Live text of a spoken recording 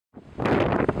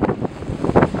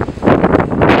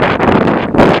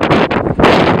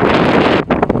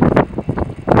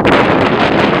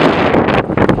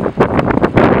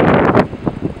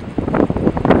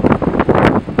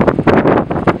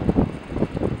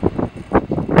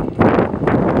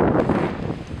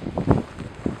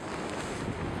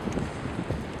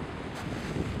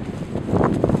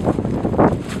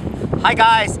Hi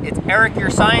guys, it's Eric, your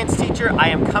science teacher. I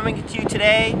am coming to you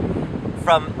today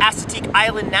from Assateague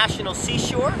Island National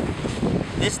Seashore.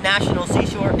 This national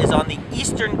seashore is on the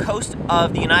eastern coast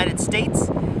of the United States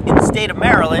in the state of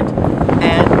Maryland,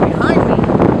 and behind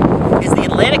me is the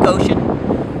Atlantic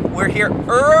Ocean. We're here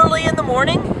early in the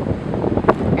morning,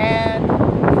 and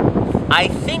I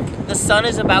think the sun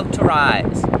is about to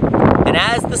rise. And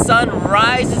as the sun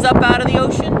rises up out of the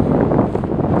ocean,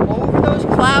 over those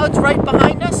clouds right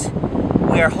behind us,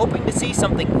 we are hoping to see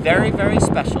something very, very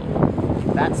special.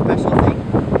 That special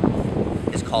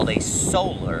thing is called a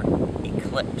solar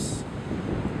eclipse.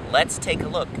 Let's take a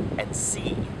look and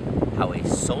see how a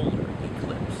solar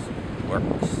eclipse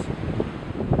works.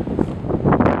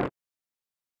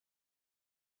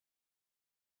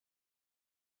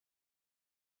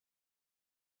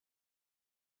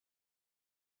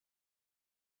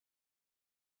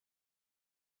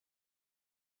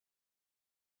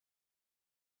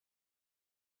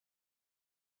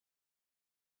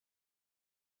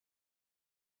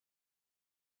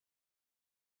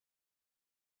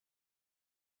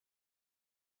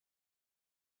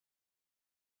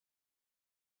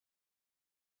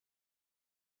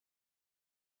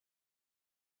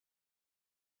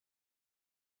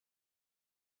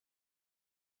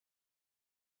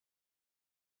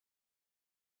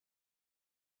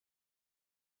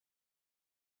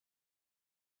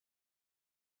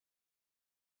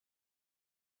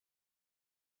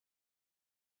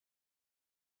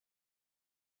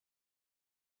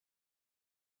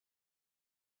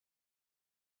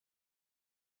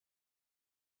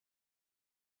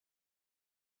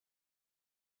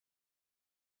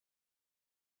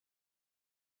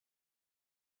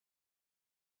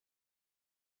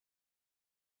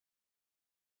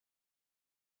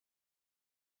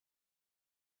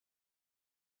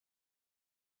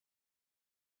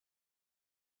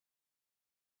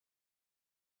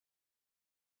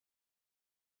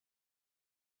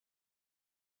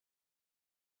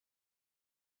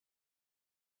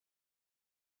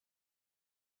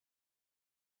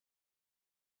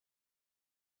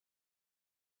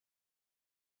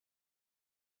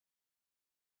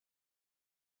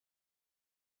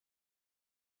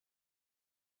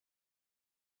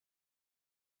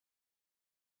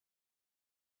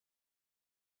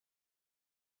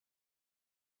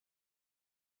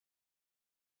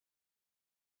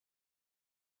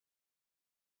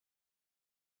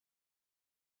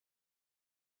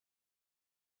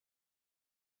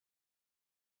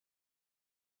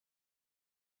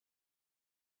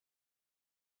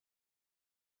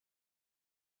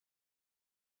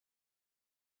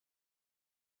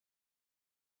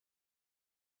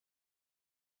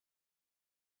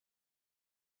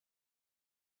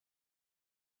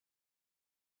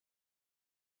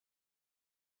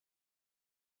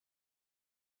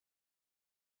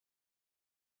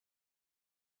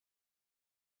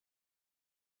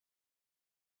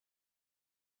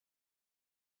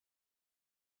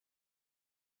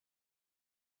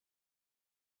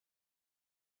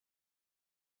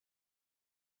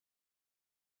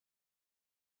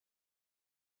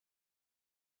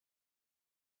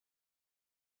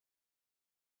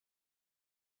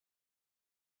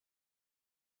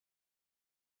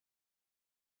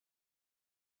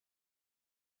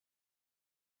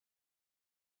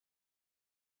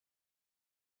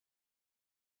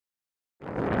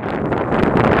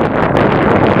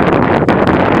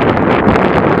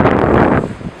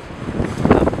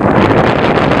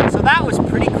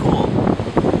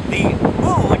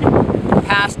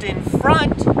 In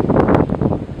front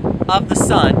of the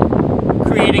sun,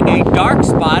 creating a dark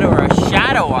spot or a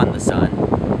shadow on the sun,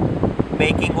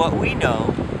 making what we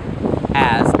know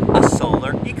as a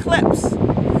solar eclipse.